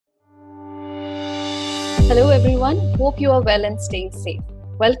Hello everyone, hope you are well and staying safe.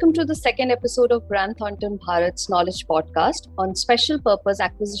 Welcome to the second episode of Grant Thornton Bharat's Knowledge Podcast on Special Purpose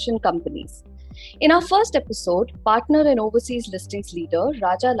Acquisition Companies. In our first episode, partner and overseas listings leader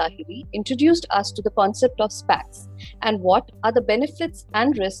Raja Lahiri introduced us to the concept of SPACs and what are the benefits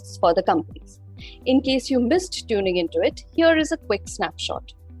and risks for the companies. In case you missed tuning into it, here is a quick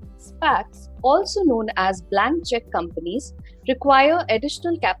snapshot. SPACs, also known as blank check companies, require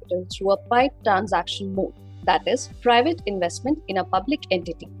additional capital through a PIPE transaction mode, that is, private investment in a public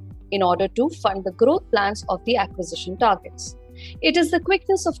entity, in order to fund the growth plans of the acquisition targets. It is the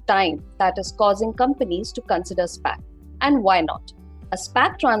quickness of time that is causing companies to consider SPAC. And why not? A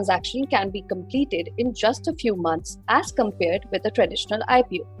SPAC transaction can be completed in just a few months as compared with a traditional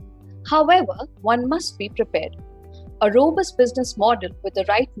IPO. However, one must be prepared. A robust business model with the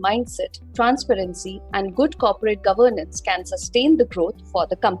right mindset, transparency, and good corporate governance can sustain the growth for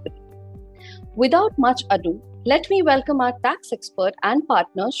the company. Without much ado, let me welcome our tax expert and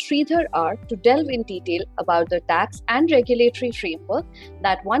partner Sridhar R to delve in detail about the tax and regulatory framework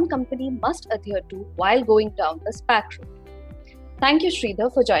that one company must adhere to while going down the SPAC route. Thank you,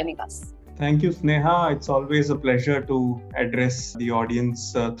 Sridhar, for joining us. Thank you, Sneha. It's always a pleasure to address the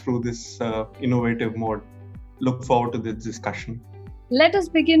audience through this innovative mode. Look forward to this discussion. Let us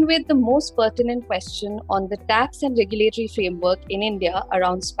begin with the most pertinent question on the tax and regulatory framework in India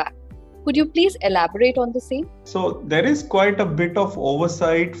around SPAC. Could you please elaborate on the same? So there is quite a bit of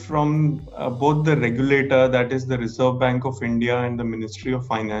oversight from both the regulator, that is the Reserve Bank of India and the Ministry of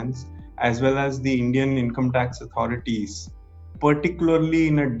Finance, as well as the Indian income tax authorities, particularly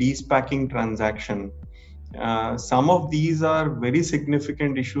in a de-SPACing transaction. Some of these are very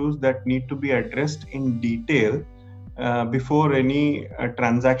significant issues that need to be addressed in detail before any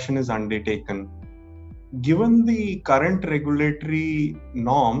transaction is undertaken. Given the current regulatory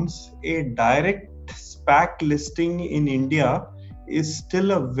norms, a direct SPAC listing in India is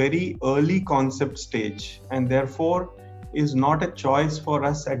still a very early concept stage and therefore is not a choice for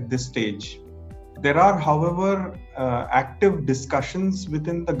us at this stage. There are, however, active discussions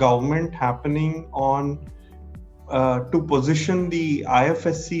within the government happening on to position the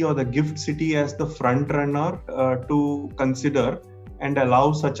IFSC or the GIFT City as the front runner to consider and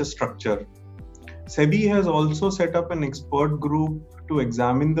allow such a structure. SEBI has also set up an expert group to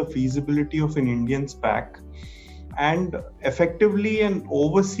examine the feasibility of an Indian SPAC, and effectively an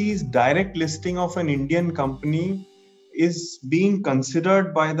overseas direct listing of an Indian company is being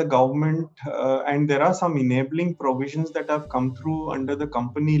considered by the government, and there are some enabling provisions that have come through under the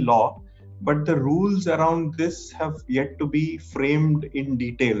company law, but the rules around this have yet to be framed in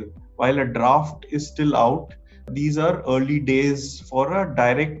detail. While a draft is still out, these are early days for a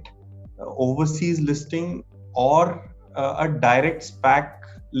direct overseas listing or a direct SPAC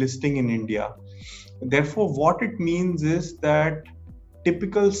listing in India. Therefore, what it means is that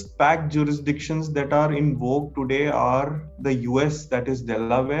typical SPAC jurisdictions that are in vogue today are the US, that is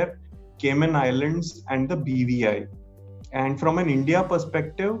Delaware, Cayman Islands, and the BVI. And from an India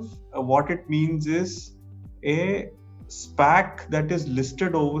perspective, what it means is a SPAC that is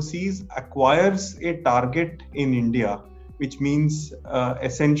listed overseas acquires a target in India, which means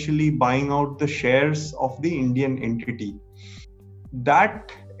essentially buying out the shares of the Indian entity.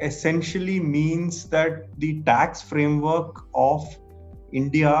 That essentially means that the tax framework of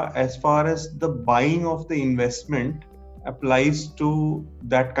India, as far as the buying of the investment, applies to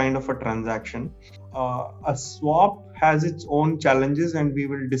that kind of a transaction. A swap has its own challenges, and we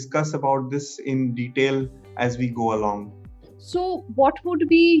will discuss about this in detail as we go along. So, what would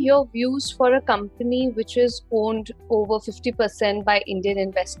be your views for a company which is owned over 50% by Indian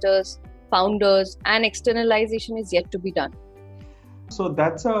investors, founders, and externalization is yet to be done? So,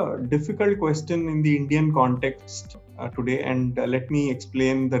 that's a difficult question in the Indian context today, and let me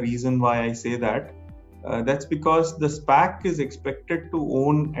explain the reason why I say that. That's because the SPAC is expected to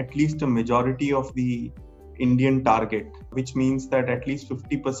own at least a majority of the Indian target, which means that at least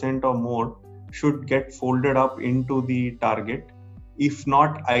 50% or more should get folded up into the target, if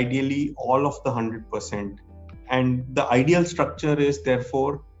not ideally all of the 100%. And the ideal structure is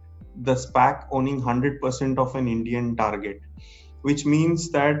therefore the SPAC owning 100% of an Indian target, which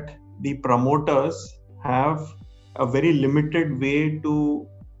means that the promoters have a very limited way to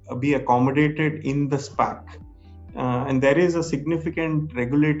be accommodated in the SPAC. And there is a significant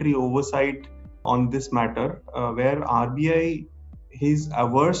regulatory oversight on this matter, where RBI is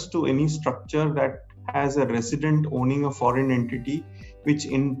averse to any structure that has a resident owning a foreign entity, which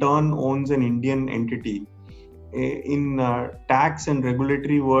in turn owns an Indian entity. In tax and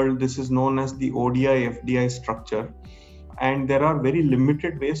regulatory world, this is known as the ODI-FDI structure. And there are very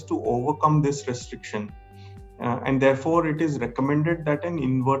limited ways to overcome this restriction. And therefore it is recommended that an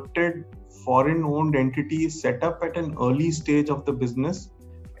inverted foreign owned entity is set up at an early stage of the business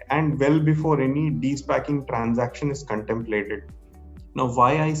and well before any de-SPACing transaction is contemplated. Now,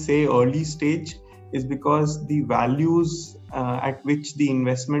 why I say early stage is because the values at which the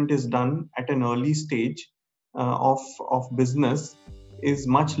investment is done at an early stage of business is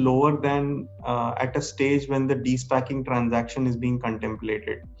much lower than at a stage when the de-SPACing transaction is being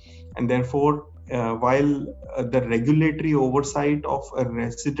contemplated. And therefore, while the regulatory oversight of a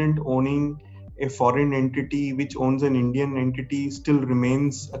resident owning a foreign entity which owns an Indian entity still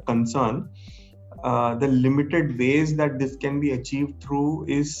remains a concern, the limited ways that this can be achieved through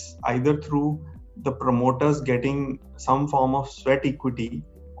is either through the promoters getting some form of sweat equity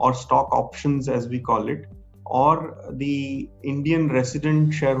or stock options as we call it, or the Indian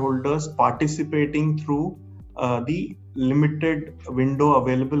resident shareholders participating through the limited window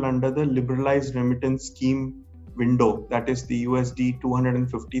available under the liberalized remittance scheme window, that is the USD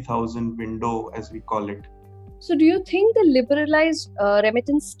 250,000 window as we call it. So do you think the liberalized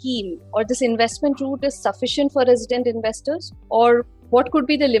remittance scheme or this investment route is sufficient for resident investors, or what could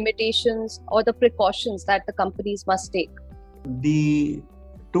be the limitations or the precautions that the companies must take? The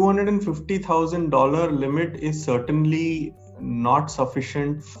 $250,000 limit is certainly not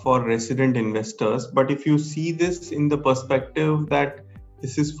sufficient for resident investors. But if you see this in the perspective that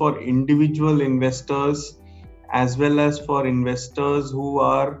this is for individual investors as well as for investors who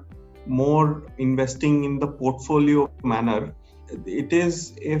are more investing in the portfolio manner, it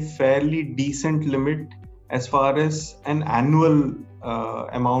is a fairly decent limit as far as an annual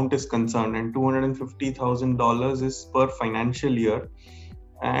amount is concerned, and $250,000 is per financial year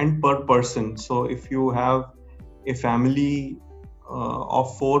and per person. So if you have a family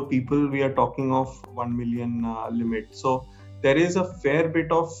of 4 people, we are talking of 1 million limit. So there is a fair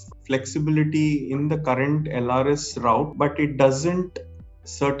bit of flexibility in the current LRS route, but it doesn't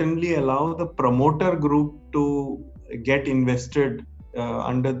certainly allow the promoter group to get invested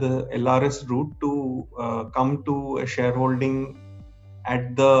under the LRS route to come to a shareholding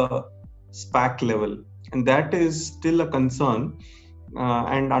at the SPAC level. And that is still a concern.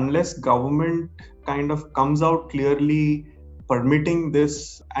 And unless government kind of comes out clearly permitting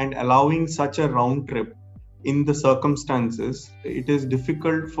this and allowing such a round trip in the circumstances, it is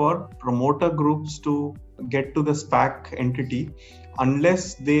difficult for promoter groups to get to the SPAC entity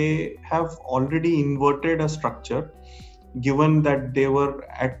unless they have already inverted a structure, given that they were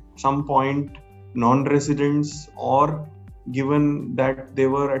at some point non-residents, or given that they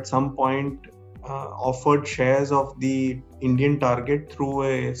were at some point offered shares of the Indian target through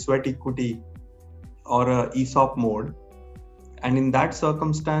a sweat equity or a ESOP mode. And in that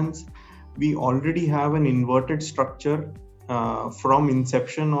circumstance, we already have an inverted structure from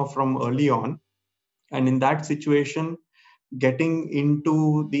inception or from early on. And in that situation, getting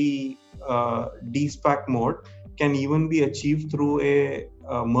into the de-SPAC mode can even be achieved through a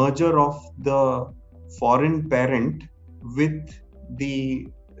merger of the foreign parent with the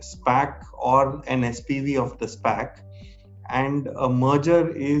SPAC or an SPV of the SPAC. And a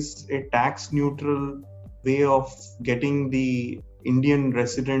merger is a tax neutral way of getting the Indian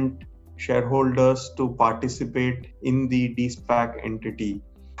resident shareholders to participate in the de-SPAC entity.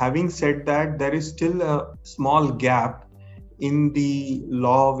 Having said that, there is still a small gap in the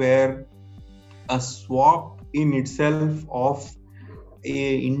law where a swap in itself of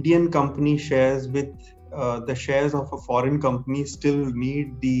a Indian company shares with the shares of a foreign company still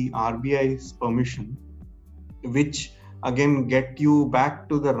need the RBI's permission, which again get you back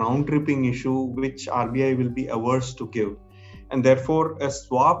to the round tripping issue, which RBI will be averse to give. And therefore a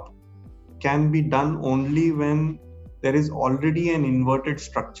swap can be done only when there is already an inverted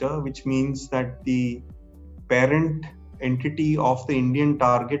structure, which means that the parent entity of the Indian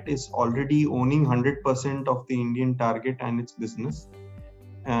target is already owning 100% of the Indian target and its business.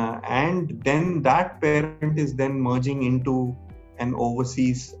 And then that parent is then merging into an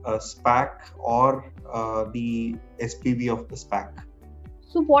overseas SPAC or the SPV of the SPAC.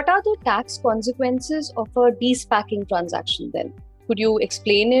 So what are the tax consequences of a de-SPACing transaction then? Could you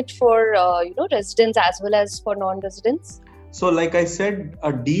explain it for residents as well as for non-residents? So like I said,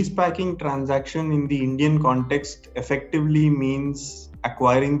 a de-SPACing transaction in the Indian context effectively means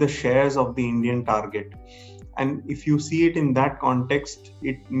acquiring the shares of the Indian target. And if you see it in that context,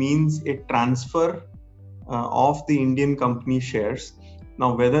 it means a transfer of the Indian company shares.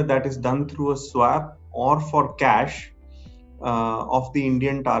 Now, whether that is done through a swap or for cash of the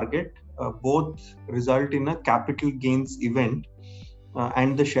Indian target, both result in a capital gains event,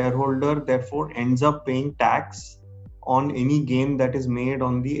 and the shareholder therefore ends up paying tax on any gain that is made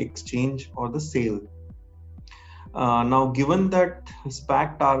on the exchange or the sale. Now, given that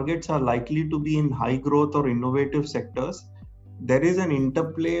SPAC targets are likely to be in high growth or innovative sectors, there is an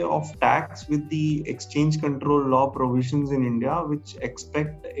interplay of tax with the exchange control law provisions in India, which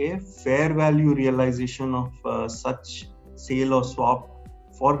expect a fair value realization of such sale or swap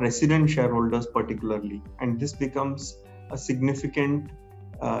for resident shareholders particularly. And this becomes a significant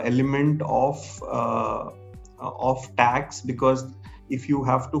element of tax, because if you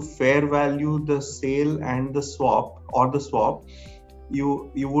have to fair value the sale and the swap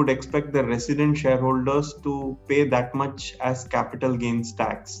you would expect the resident shareholders to pay that much as capital gains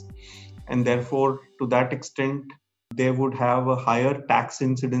tax, and therefore to that extent they would have a higher tax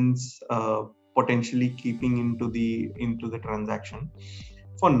incidence potentially keeping into the transaction.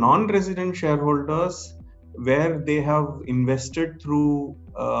 For non-resident shareholders, where they have invested through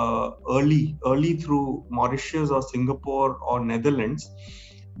early through Mauritius or Singapore or Netherlands,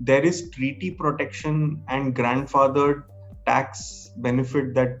 there is treaty protection and grandfathered tax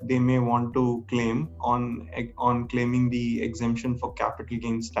benefit that they may want to claim on claiming the exemption for capital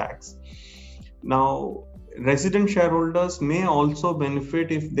gains tax. Now, resident shareholders may also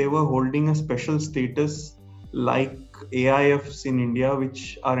benefit if they were holding a special status like AIFs in India,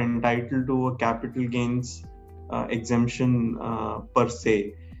 which are entitled to a capital gains exemption per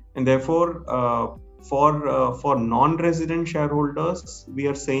se. And therefore, for non-resident shareholders, we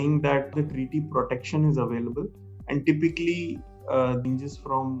are saying that the treaty protection is available, and typically ranges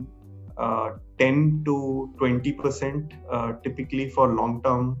from 10 to 20% typically for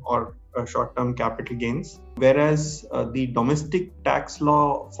long-term or short-term capital gains. Whereas the domestic tax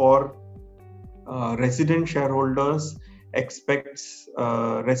law for resident shareholders expects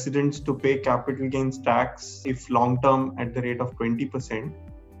residents to pay capital gains tax if long-term at the rate of 20%,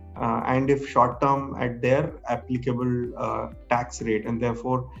 and if short-term at their applicable tax rate. And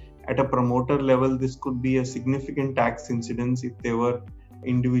therefore, at a promoter level, this could be a significant tax incidence if they were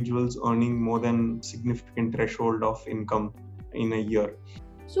individuals earning more than significant threshold of income in a year.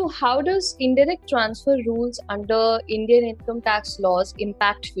 So how does indirect transfer rules under Indian income tax laws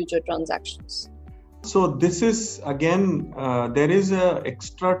impact future transactions? So this is again, there is a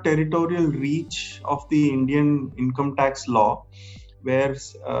extraterritorial reach of the Indian income tax law, where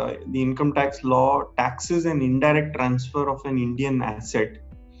the income tax law taxes an indirect transfer of an Indian asset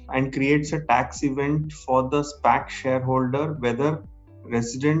and creates a tax event for the SPAC shareholder, whether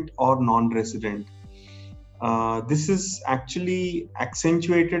resident or non-resident. This is actually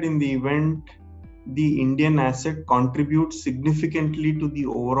accentuated in the event the Indian asset contributes significantly to the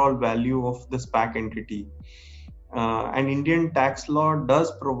overall value of the SPAC entity. And Indian tax law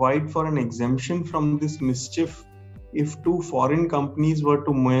does provide for an exemption from this mischief if two foreign companies were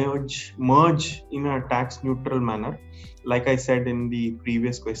to merge in a tax neutral manner, like I said in the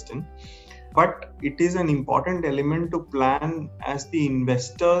previous question. But it is an important element to plan, as the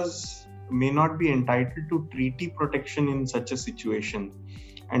investors may not be entitled to treaty protection in such a situation.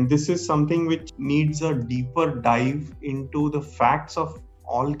 And this is something which needs a deeper dive into the facts of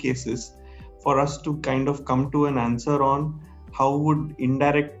all cases for us to kind of come to an answer on how would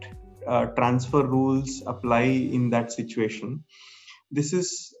indirect transfer rules apply in that situation. This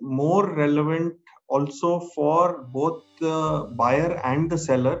is more relevant also for both the buyer and the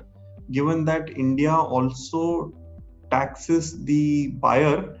seller, given that India also taxes the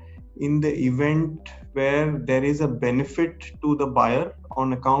buyer in the event where there is a benefit to the buyer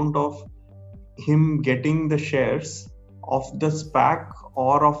on account of him getting the shares of the SPAC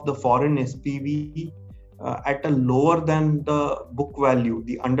or of the foreign SPV at a lower than the book value,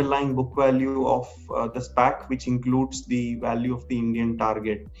 the underlying book value of the SPAC, which includes the value of the Indian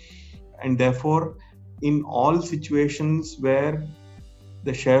target. And therefore, in all situations where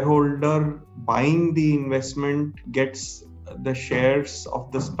the shareholder buying the investment gets the shares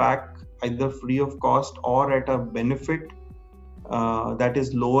of the SPAC either free of cost or at a benefit that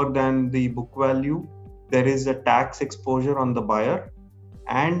is lower than the book value, there is a tax exposure on the buyer.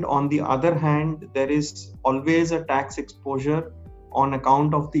 And on the other hand, there is always a tax exposure on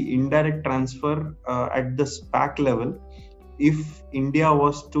account of the indirect transfer at the SPAC level if India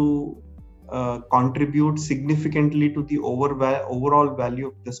was to contribute significantly to the overall value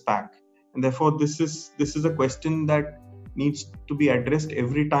of the SPAC. And therefore, this is a question that needs to be addressed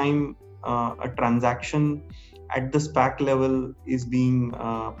every time a transaction at the SPAC level is being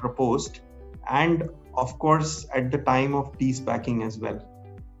proposed, and of course at the time of de-SPACing as well.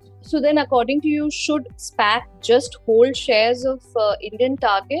 So then, according to you, should SPAC just hold shares of Indian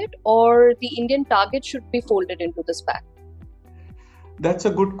target, or the Indian target should be folded into the SPAC? That's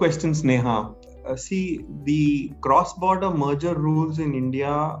a good question, Sneha. See, the cross-border merger rules in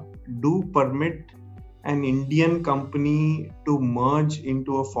India do permit an Indian company to merge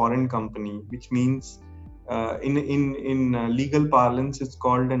into a foreign company, which means in legal parlance, it's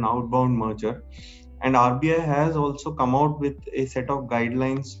called an outbound merger. And RBI has also come out with a set of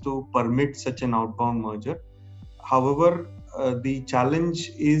guidelines to permit such an outbound merger. However, the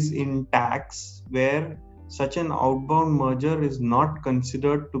challenge is in tax, where such an outbound merger is not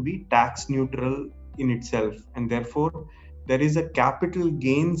considered to be tax neutral in itself, and therefore there is a capital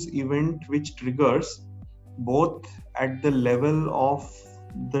gains event which triggers both at the level of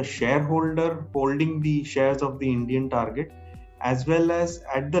the shareholder holding the shares of the Indian target, as well as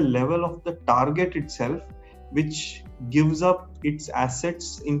at the level of the target itself, which gives up its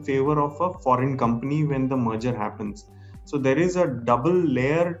assets in favor of a foreign company when the merger happens. So there is a double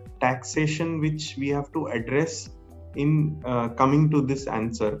layer taxation which we have to address in coming to this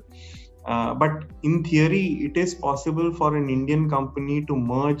answer. But in theory, it is possible for an Indian company to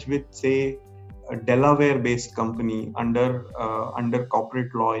merge with, say, a Delaware-based company under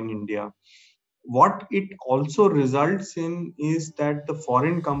corporate law in India. What it also results in is that the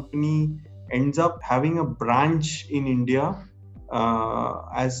foreign company ends up having a branch in India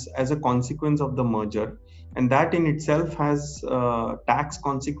as a consequence of the merger, and that in itself has tax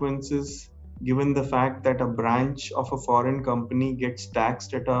consequences, given the fact that a branch of a foreign company gets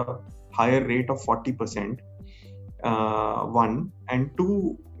taxed at a higher rate of 40%. One, and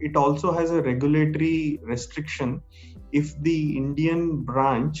two, it also has a regulatory restriction. If the Indian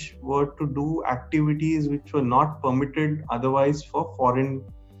branch were to do activities which were not permitted otherwise for foreign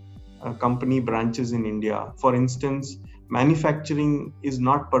company branches in India, for instance, manufacturing is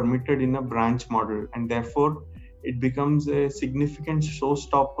not permitted in a branch model, and therefore it becomes a significant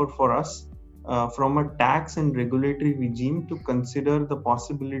showstopper for us from a tax and regulatory regime to consider the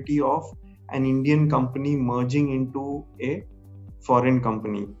possibility of an Indian company merging into a foreign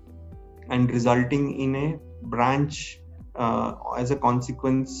company and resulting in a branch as a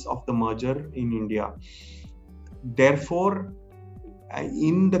consequence of the merger in India. Therefore,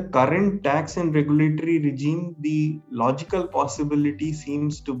 in the current tax and regulatory regime, the logical possibility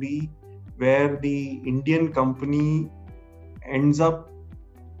seems to be where the Indian company ends up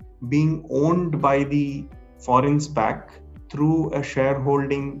being owned by the foreign SPAC through a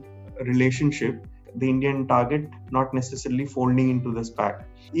shareholding relationship, the Indian target not necessarily folding into the SPAC.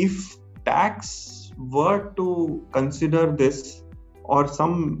 If tax were to consider this, or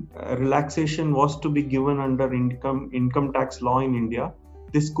some relaxation was to be given under income tax law in India,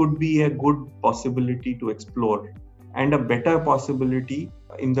 this could be a good possibility to explore, and a better possibility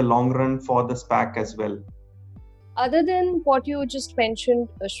in the long run for the SPAC as well. Other than what you just mentioned,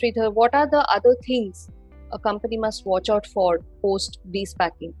 Sridhar, what are the other things a company must watch out for post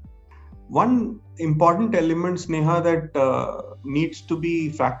de-SPACing? One important element, Sneha, that needs to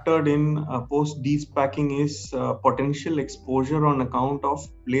be factored in post de-SPACing is potential exposure on account of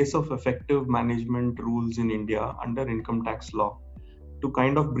place of effective management rules in India under income tax law. To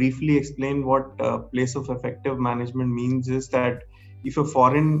kind of briefly explain what place of effective management means is that if a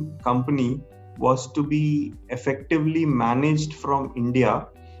foreign company was to be effectively managed from India,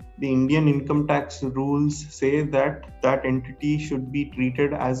 the Indian income tax rules say that that entity should be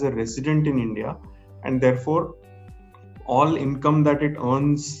treated as a resident in India, and therefore all income that it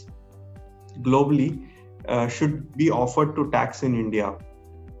earns globally should be offered to tax in India.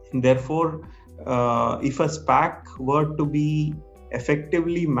 And therefore, if a SPAC were to be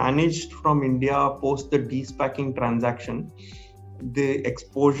effectively managed from India post the de-SPACing transaction, the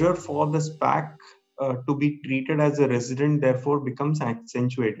exposure for the SPAC to be treated as a resident therefore becomes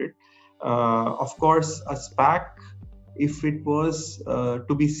accentuated. Of course, a SPAC, if it was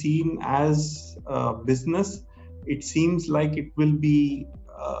to be seen as a business, it seems like it will be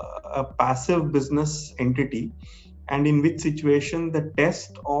a passive business entity, and in which situation the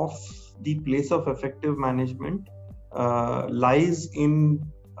test of the place of effective management lies in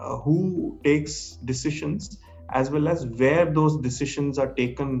who takes decisions, as well as where those decisions are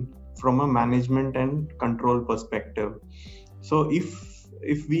taken from a management and control perspective. So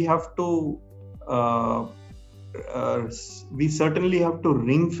if we have to, we certainly have to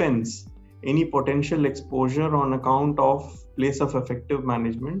ring fence any potential exposure on account of place of effective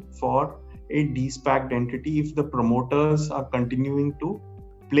management for a de-SPACed entity if the promoters are continuing to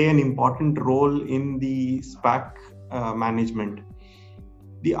play an important role in the SPAC management.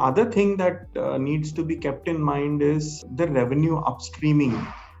 The other thing that needs to be kept in mind is the revenue upstreaming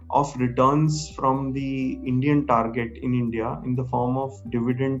of returns from the Indian target in India in the form of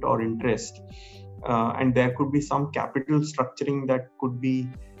dividend or interest. And there could be some capital structuring that could be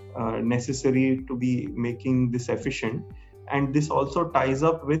necessary to be making this efficient. And this also ties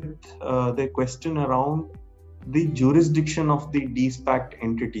up with the question around the jurisdiction of the de-SPACed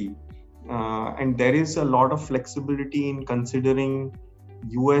entity. And there is a lot of flexibility in considering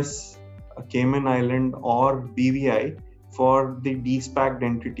US, Cayman Island or BVI for the de-SPACed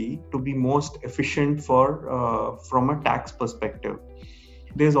entity to be most efficient from a tax perspective.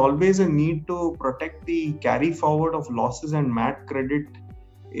 There's always a need to protect the carry forward of losses and MAT credit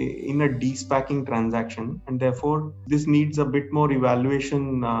in a de-SPACing transaction, and therefore this needs a bit more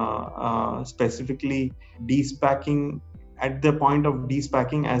evaluation, specifically de-SPACing at the point of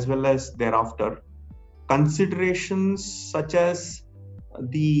de-SPACing as well as thereafter. Considerations such as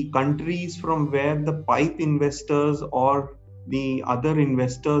the countries from where the PIPE investors or the other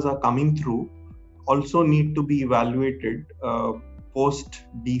investors are coming through also need to be evaluated post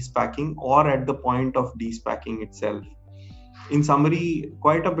de-SPACing or at the point of de-SPACing itself. In summary,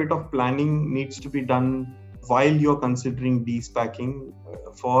 quite a bit of planning needs to be done while you're considering de-SPACing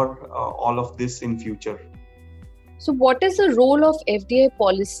for all of this in future. So what is the role of FDI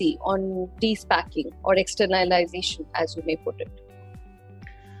policy on de-SPACing or externalization, as you may put it?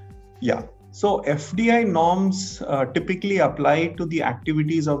 Yeah. So FDI norms typically apply to the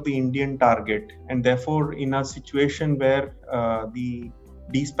activities of the Indian target, and therefore in a situation where the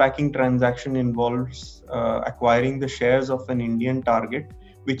de-SPACing transaction involves acquiring the shares of an Indian target,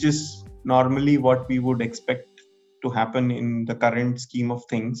 which is normally what we would expect to happen in the current scheme of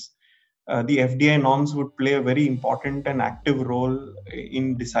things, the FDI norms would play a very important and active role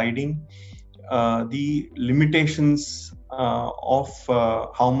in deciding the limitations of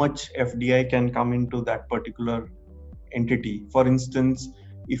how much FDI can come into that particular entity. For instance,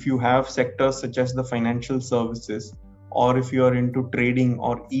 if you have sectors such as the financial services, or if you are into trading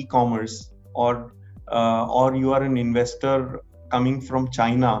or e-commerce, or you are an investor coming from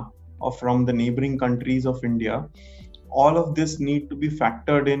China or from the neighboring countries of India, all of this need to be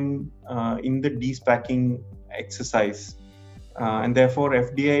factored in the de-SPACing exercise. And therefore,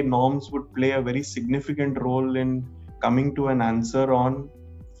 FDI norms would play a very significant role in coming to an answer on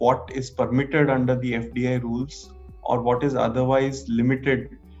what is permitted under the FDI rules or what is otherwise limited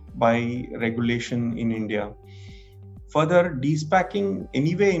by regulation in India. Further, de-SPACing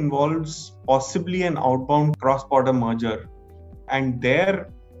anyway involves possibly an outbound cross-border merger, and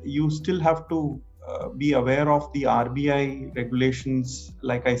there you still have to be aware of the RBI regulations.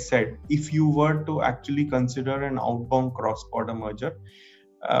 Like I said, if you were to actually consider an outbound cross-border merger,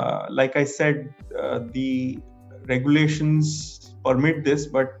 like I said, the regulations permit this,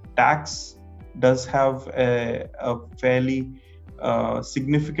 but tax does have a fairly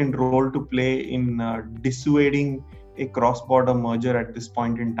significant role to play in dissuading a cross-border merger at this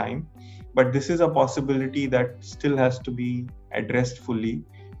point in time. But this is a possibility that still has to be addressed fully.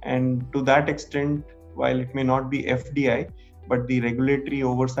 And to that extent, while it may not be FDI, but the regulatory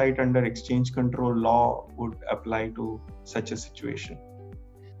oversight under exchange control law would apply to such a situation.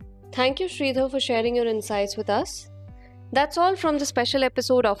 Thank you, Sridhar, for sharing your insights with us. That's all from the special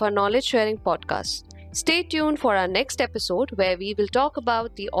episode of our Knowledge Sharing podcast. Stay tuned for our next episode where we will talk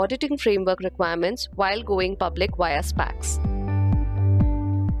about the auditing framework requirements while going public via SPACs.